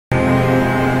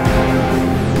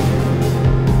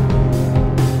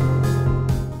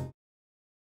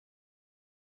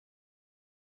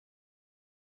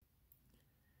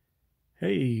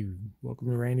Hey, welcome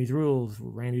to Randy's Rules.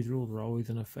 Randy's Rules are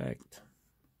always in effect.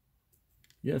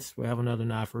 Yes, we have another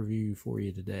knife review for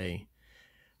you today.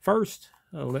 First,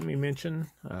 let me mention,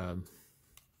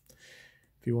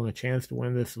 if you want a chance to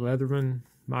win this Leatherman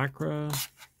Micra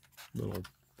little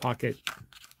pocket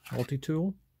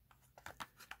multi-tool,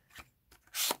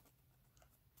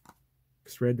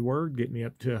 spread the word, get me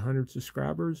up to 100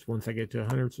 subscribers. Once I get to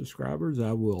 100 subscribers,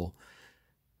 I will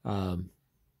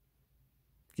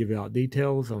give out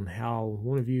details on how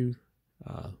one of you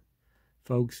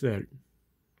folks that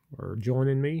are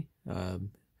joining me and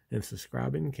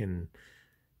subscribing can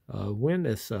win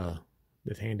this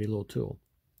handy little tool.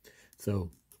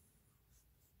 So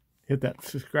hit that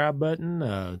subscribe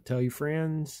button, tell your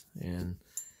friends, and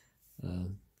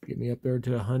get me up there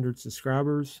to 100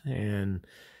 subscribers and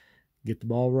get the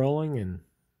ball rolling, and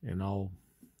I'll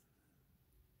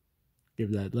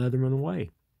give that Leatherman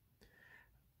away.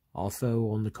 Also,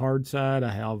 on the card side,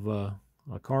 I have a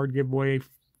card giveaway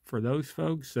for those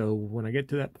folks. So when I get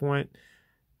to that point,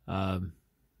 I'll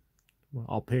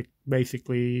pick,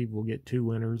 basically, we'll get two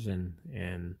winners,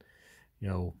 and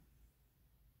I'll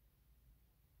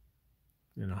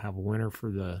have a winner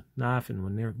for the knife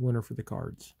and a winner for the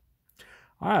cards.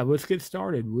 All right, let's get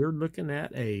started. We're looking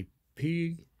at a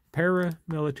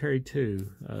Paramilitary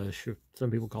 2.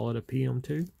 Some people call it a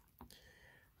PM2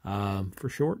 for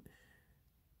short.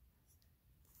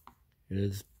 It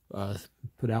is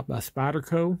put out by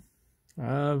Spyderco.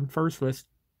 First, let's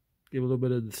give a little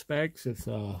bit of the specs. Its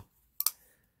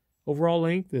overall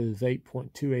length is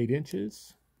 8.28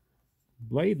 inches.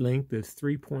 Blade length is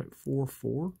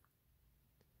 3.44.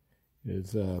 It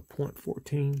is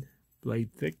 0.14 blade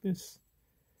thickness.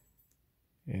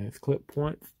 And it's clip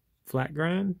point flat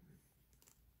grind.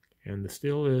 And the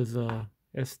steel is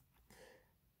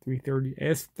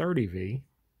S30V,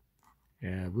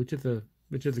 which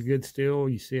is a good steel.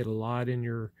 You see it a lot in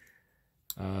your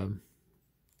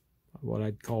what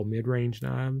I'd call mid-range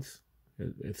knives.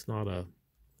 It's not a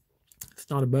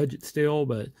budget steel,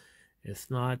 but it's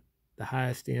not the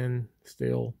highest end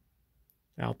steel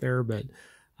out there. But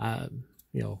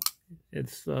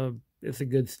it's a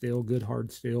good steel, good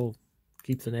hard steel.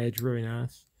 Keeps an edge really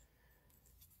nice.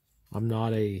 I'm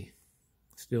not a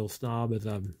steel snob, as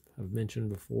I've mentioned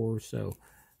before, so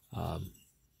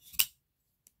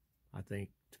I think,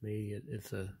 to me,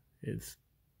 it's a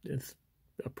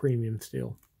premium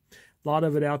steel. A lot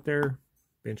of it out there.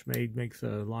 Benchmade makes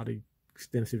a lot of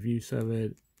extensive use of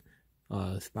it.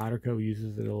 Spyderco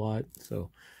uses it a lot.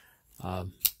 So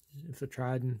it's a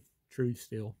tried and true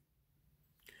steel.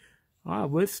 All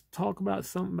right, let's talk about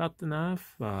something about the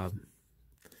knife.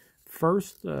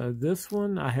 First, this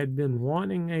one, I had been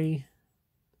wanting a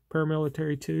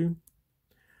Paramilitary 2.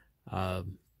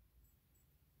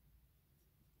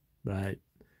 But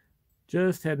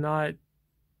just had not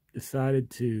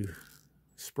decided to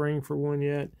spring for one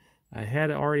yet. I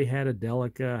already had a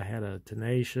Delica, I had a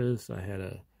Tenacious,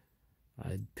 I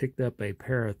picked up a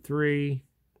Para 3,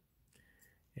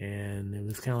 and it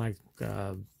was kind of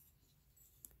like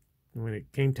when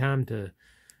it came time to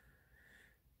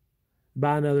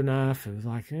buy another knife, it was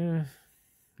like, don't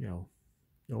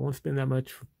want to spend that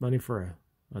much money for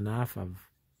a knife. I've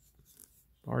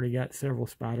already got several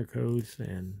Spydercos,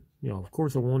 and of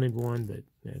course I wanted one, but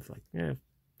it's like, I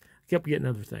kept getting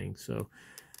other things. So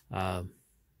I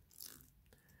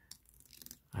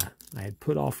had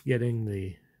put off getting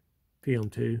the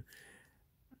PM2.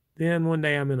 Then one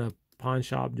day I'm in a pawn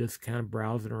shop just kind of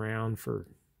browsing around for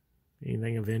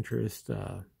anything of interest,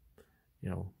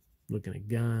 looking at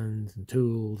guns and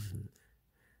tools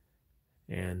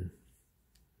and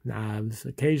knives.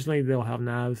 Occasionally they'll have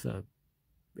knives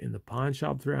in the pawn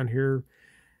shops around here.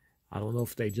 I don't know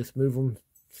if they just move them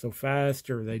so fast,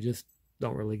 or they just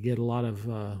don't really get a lot of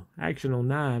action on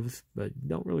knives, but you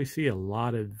don't really see a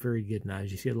lot of very good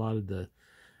knives. You see a lot of the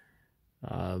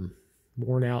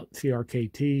worn out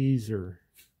CRKTs, or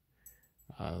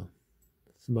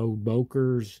some old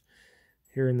Bokers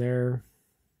here and there,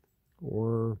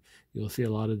 or you'll see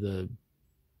a lot of the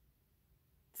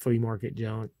flea market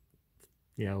junk,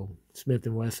 Smith &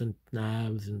 Wesson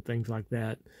knives and things like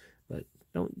that, but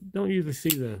don't usually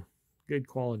see the good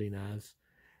quality knives.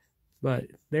 But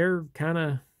they're kind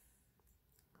of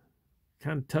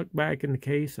tucked back in the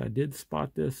case. I did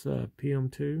spot this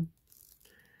PM2,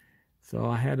 so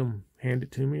I had them hand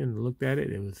it to me and looked at it.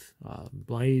 It was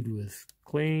blade was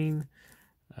clean.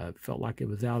 Felt like it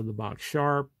was out of the box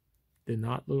sharp. Did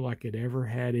not look like it ever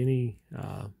had any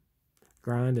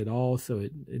grind at all, so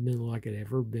it didn't look like it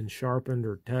ever been sharpened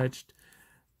or touched.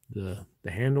 The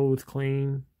handle was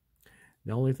clean.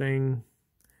 The only thing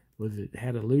was it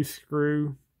had a loose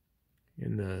screw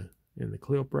in the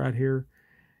clip right here,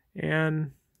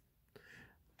 and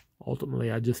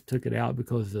ultimately I just took it out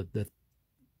because the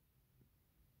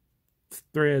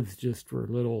threads just were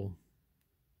a little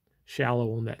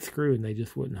shallow on that screw, and they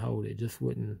just wouldn't hold. It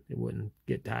wouldn't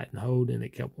get tight and hold, and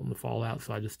it kept wanting to fall out,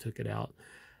 so I just took it out.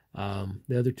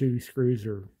 The other two screws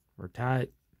are tight.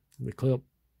 The clip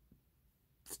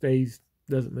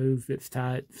doesn't move, it's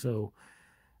tight. So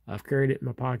I've carried it in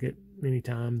my pocket many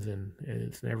times, and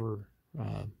it's never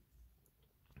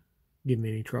given me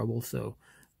any trouble. So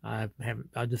I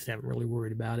just haven't really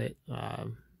worried about it.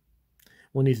 One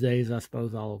of these days, I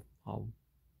suppose I'll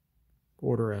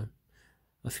order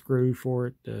a screw for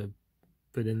it to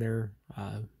put in there.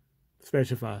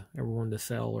 Especially if I ever wanted to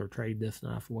sell or trade this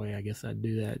knife away, I guess I'd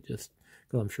do that, just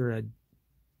because I'm sure I'd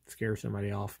scare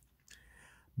somebody off.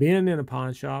 Being in a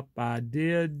pawn shop, I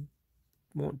did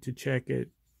want to check it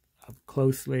up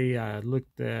closely. I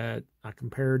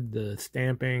compared the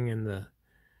stamping and the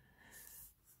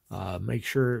make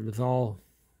sure it was all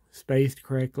spaced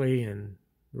correctly and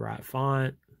the right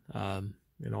font, and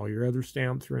all your other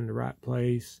stamps are in the right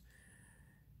place,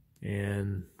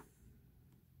 and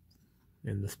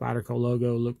the Spyderco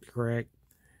logo looked correct,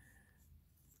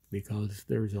 because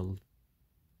there's a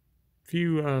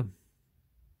few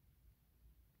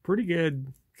pretty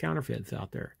good counterfeits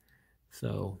out there.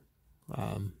 So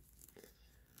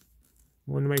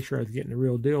wanted to make sure I was getting the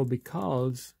real deal,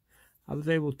 because I was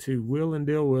able to wheel and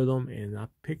deal with them, and I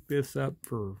picked this up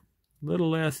for a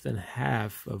little less than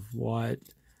half of what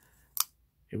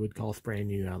it would cost brand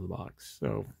new out of the box.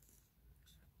 So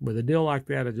with a deal like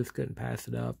that, I just couldn't pass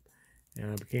it up,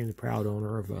 and I became the proud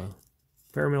owner of a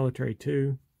Paramilitary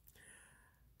 2.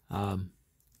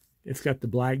 It's got the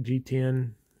black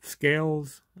G10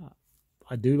 scales.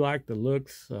 I do like the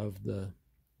looks of the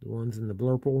ones in the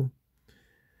blurple,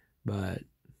 but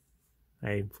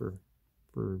hey, for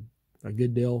a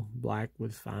good deal, black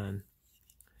was fine.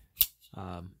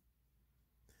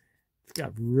 It's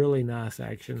got really nice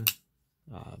action.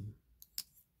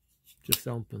 Just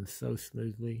opens so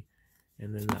smoothly,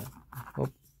 and then I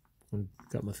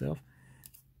cut myself.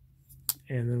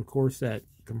 And then of course that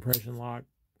compression lock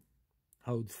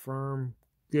holds firm,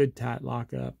 good tight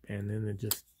lockup, and then it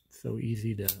just so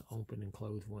easy to open and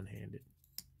close one-handed.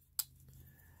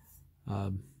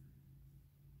 I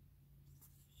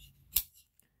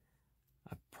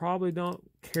probably don't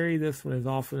carry this one as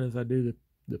often as I do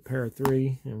the Para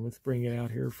 3, and let's bring it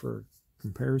out here for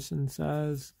comparison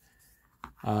size.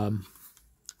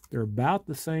 They're about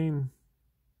the same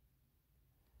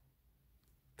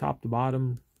top to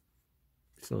bottom,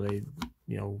 so they,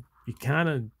 you kind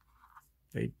of,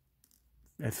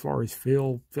 as far as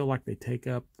feel like they take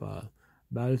up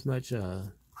about as much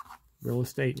real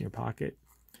estate in your pocket.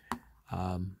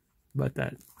 But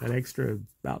that extra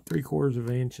about 3/4 of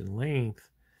an inch in length,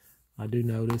 I do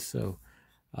notice. So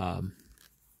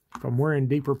if I'm wearing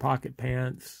deeper pocket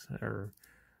pants or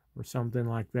something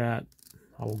like that,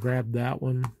 I will grab that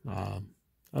one.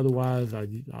 Otherwise,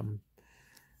 I'm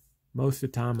most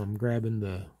of the time I'm grabbing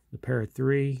the Para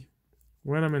 3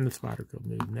 when I'm in the Spyderco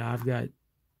mood. Now I've got,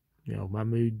 my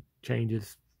mood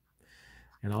changes,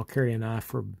 and I'll carry a knife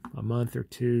for a month or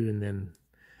two and then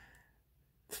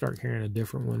start carrying a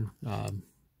different one,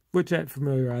 which that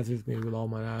familiarizes me with all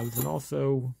my knives. And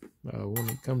also, when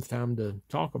it comes time to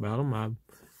talk about them, I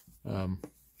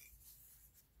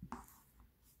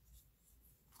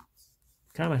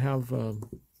kind of have a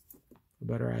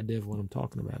better idea of what I'm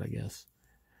talking about, I guess.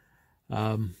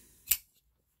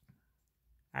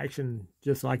 Action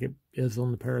just like it is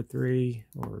on the Para 3,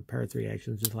 or Para 3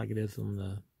 action just like it is on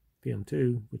the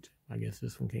PM2, which I guess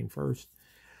this one came first.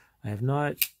 I have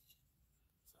not,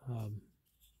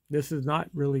 this is not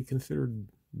really considered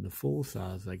the full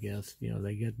size, I guess.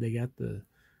 They got the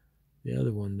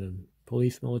other one, the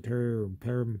police military or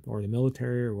the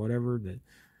military or whatever, that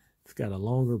it's got a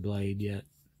longer blade yet.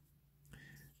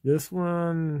 This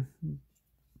one,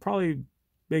 probably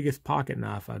biggest pocket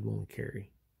knife I'd want to carry.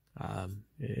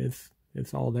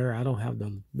 It's all there. I don't have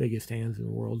the biggest hands in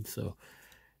the world, so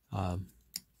it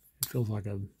feels like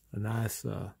a nice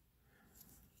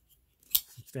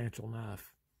substantial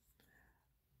knife.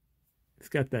 It's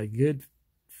got that good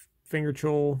finger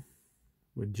choil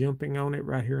with jumping on it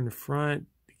right here in the front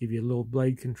to give you a little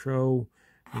blade control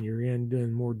when you're in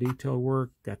doing more detail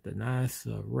work. Got the nice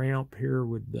ramp here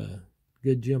with the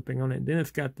good jumping on it. And then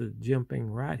it's got the jumping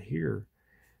right here,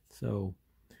 so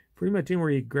pretty much anywhere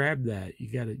you grab that,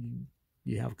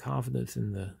 you have confidence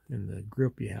in the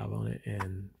grip you have on it,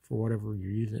 and for whatever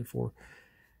you're using it for.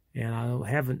 And I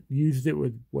haven't used it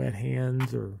with wet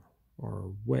hands or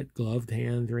wet gloved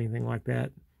hands or anything like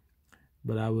that.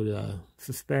 but I would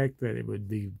suspect that it would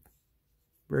be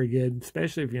very good,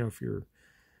 especially if if you're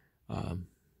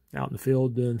out in the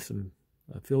field doing some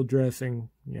field dressing.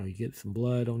 You get some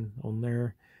blood on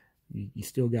there. You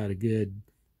still got a good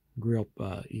grip,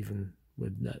 even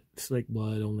with that slick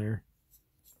blood on there.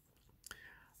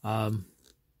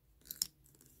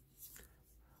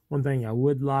 One thing I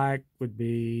would like would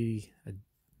be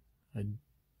a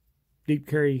deep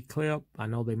carry clip. I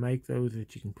know they make those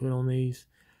that you can put on these.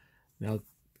 Now,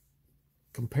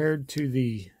 compared to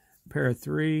the Para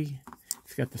 3,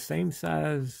 it's got the same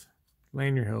size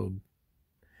lanyard hold.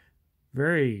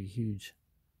 Very huge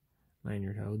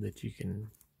lanyard hold that you can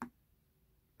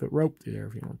put rope through there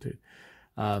if you want to.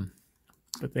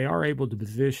 But they are able to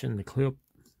position the clip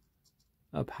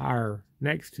up higher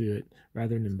next to it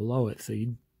rather than below it, so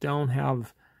you don't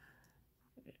have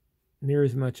near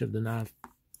as much of the knife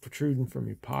protruding from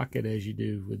your pocket as you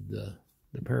do with the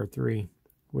Para 3,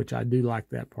 which I do like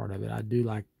that part of it. I do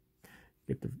like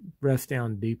get the rest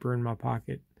down deeper in my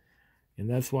pocket, and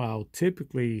that's why I'll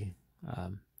typically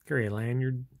carry a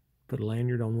lanyard, put a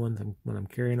lanyard on ones when I'm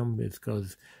carrying them. It's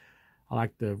because I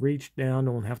like to reach down,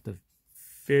 don't have to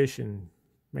fish and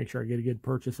make sure I get a good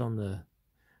purchase on the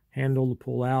handle to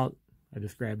pull out. I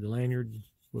just grab the lanyard,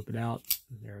 whip it out,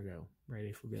 and there I go,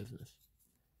 ready for business.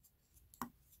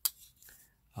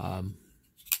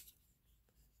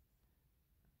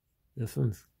 This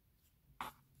one's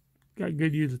got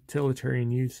good utilitarian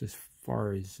use as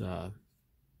far as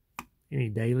any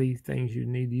daily things you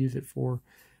need to use it for.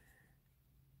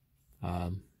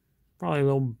 Probably a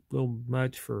little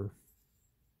much for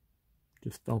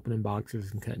just opening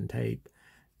boxes and cutting tape,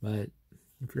 but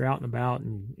if you're out and about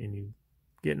and you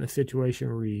get in a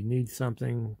situation where you need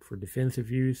something for defensive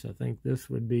use, I think this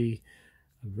would be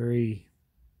a very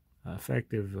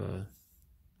effective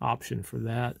option for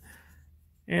that,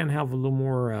 and have a little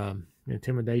more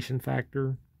intimidation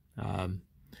factor. I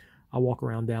walk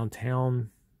around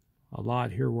downtown a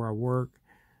lot here where I work,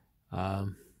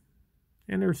 and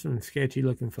there's some sketchy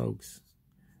looking folks,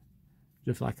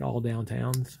 just like all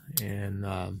downtowns,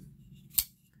 and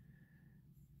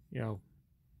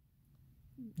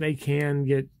they tend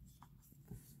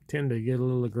to get a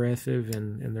little aggressive,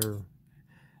 and they're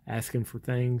asking for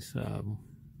things.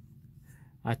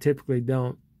 I typically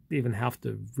don't even have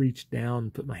to reach down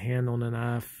and put my hand on a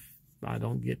knife. I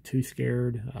don't get too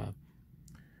scared.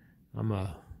 I'm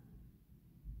a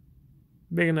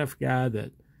big enough guy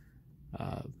that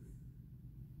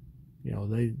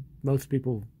most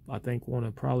people, I think, want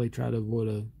to probably try to avoid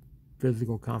a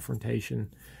physical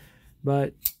confrontation,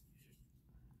 but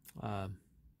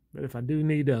if I do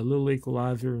need a little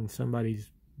equalizer and somebody's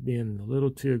being a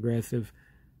little too aggressive,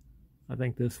 I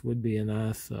think this would be a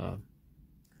nice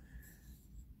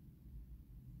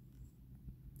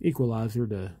equalizer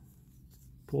to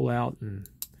pull out and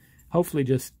hopefully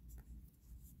just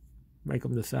make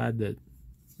them decide that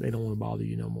they don't want to bother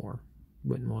you no more.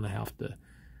 Wouldn't want to have to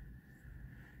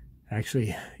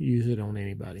actually use it on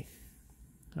anybody.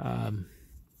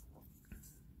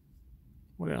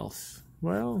 What else?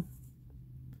 Well,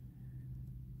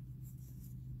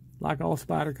 like all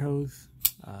Spydercos,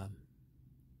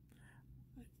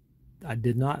 I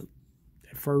did not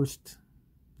at first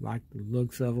like the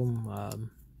looks of them.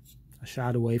 I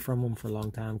shied away from them for a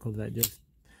long time because that just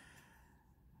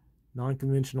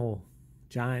non-conventional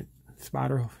giant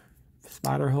spider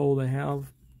hole they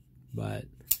have. But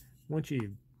once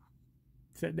you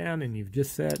sit down and you've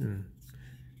just sat and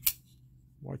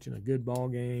watching a good ball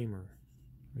game or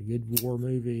a good war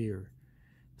movie or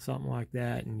something like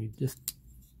that, and you just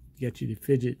get you to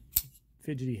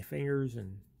fidgety fingers,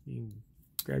 and you can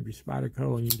grab your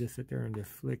Spyderco and you just sit there and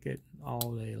just flick it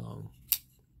all day long.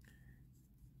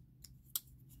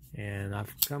 And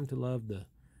I've come to love the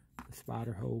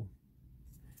spider hole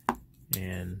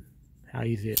and how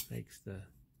easy it makes to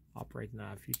operate the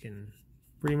knife. You can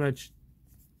pretty much,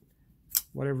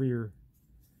 whatever your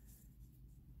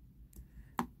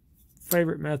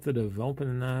favorite method of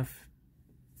opening a knife,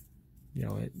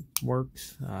 it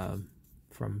works,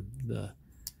 from the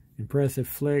impressive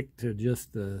flick to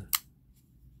just the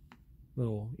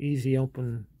little easy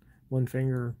open, one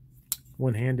finger,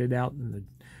 one-handed out in the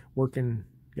working,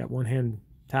 got one hand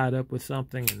tied up with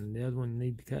something and the other one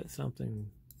need to cut something,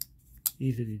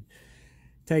 easy to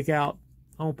take out,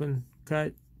 open,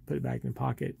 cut, put it back in the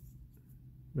pocket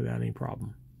without any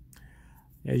problem.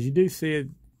 As you do see it,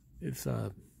 it's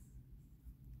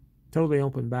totally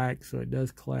open back, so it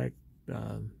does collect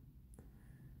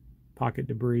pocket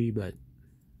debris, but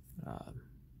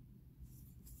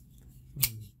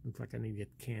looks like I need to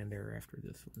get canned air after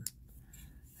this one.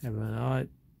 Have an odd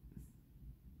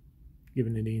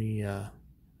given it any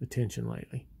attention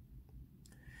lately.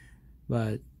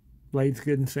 But blade's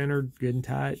good and centered, good and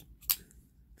tight.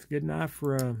 It's a good knife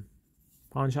for a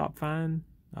pawn shop find.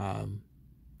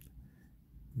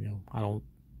 You know, I don't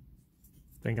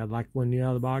think I'd like one new out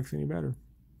of the box any better.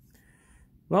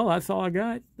 Well, that's all I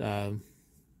got.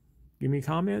 Give me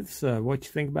comments what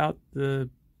you think about the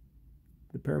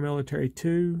Paramilitary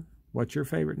 2. What's your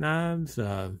favorite knives?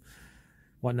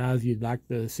 What knives you'd like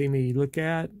to see me look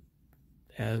at.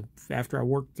 After I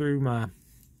work through my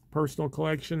personal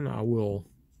collection, I will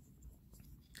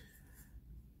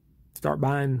start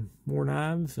buying more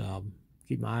knives.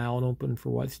 Keep my eye on open for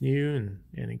what's new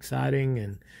and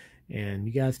exciting, and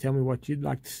you guys tell me what you'd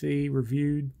like to see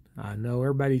reviewed. I know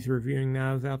everybody's reviewing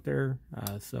knives out there,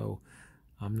 so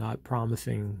I'm not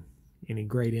promising any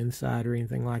great insight or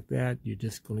anything like that. You're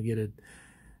just going to get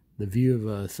the view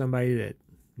of somebody that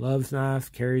loves knives,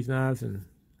 carries knives,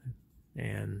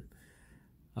 and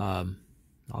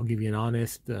I'll give you an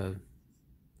honest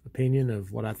opinion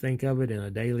of what I think of it in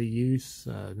a daily use,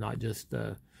 not just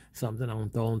something I'm going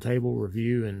to throw on the table,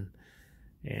 review,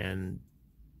 and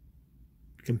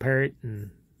compare it,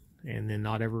 and then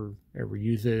not ever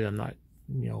use it. I'm not,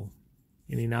 you know,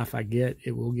 any knife I get,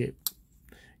 it will get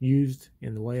used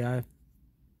in the way I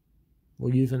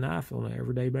will use a knife on an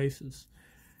everyday basis.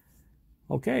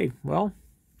 Okay, well,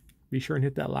 be sure and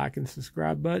hit that like and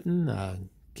subscribe button.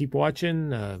 Keep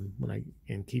watching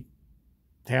and keep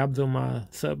tabs on my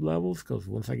sub levels, because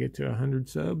once I get to 100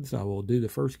 subs, I will do the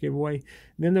first giveaway. And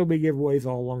then there'll be giveaways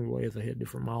all along the way as I hit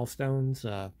different milestones.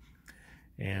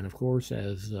 And of course,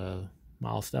 as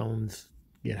milestones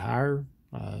get higher,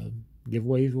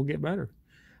 giveaways will get better.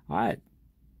 All right,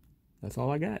 that's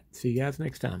all I got. See you guys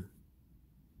next time.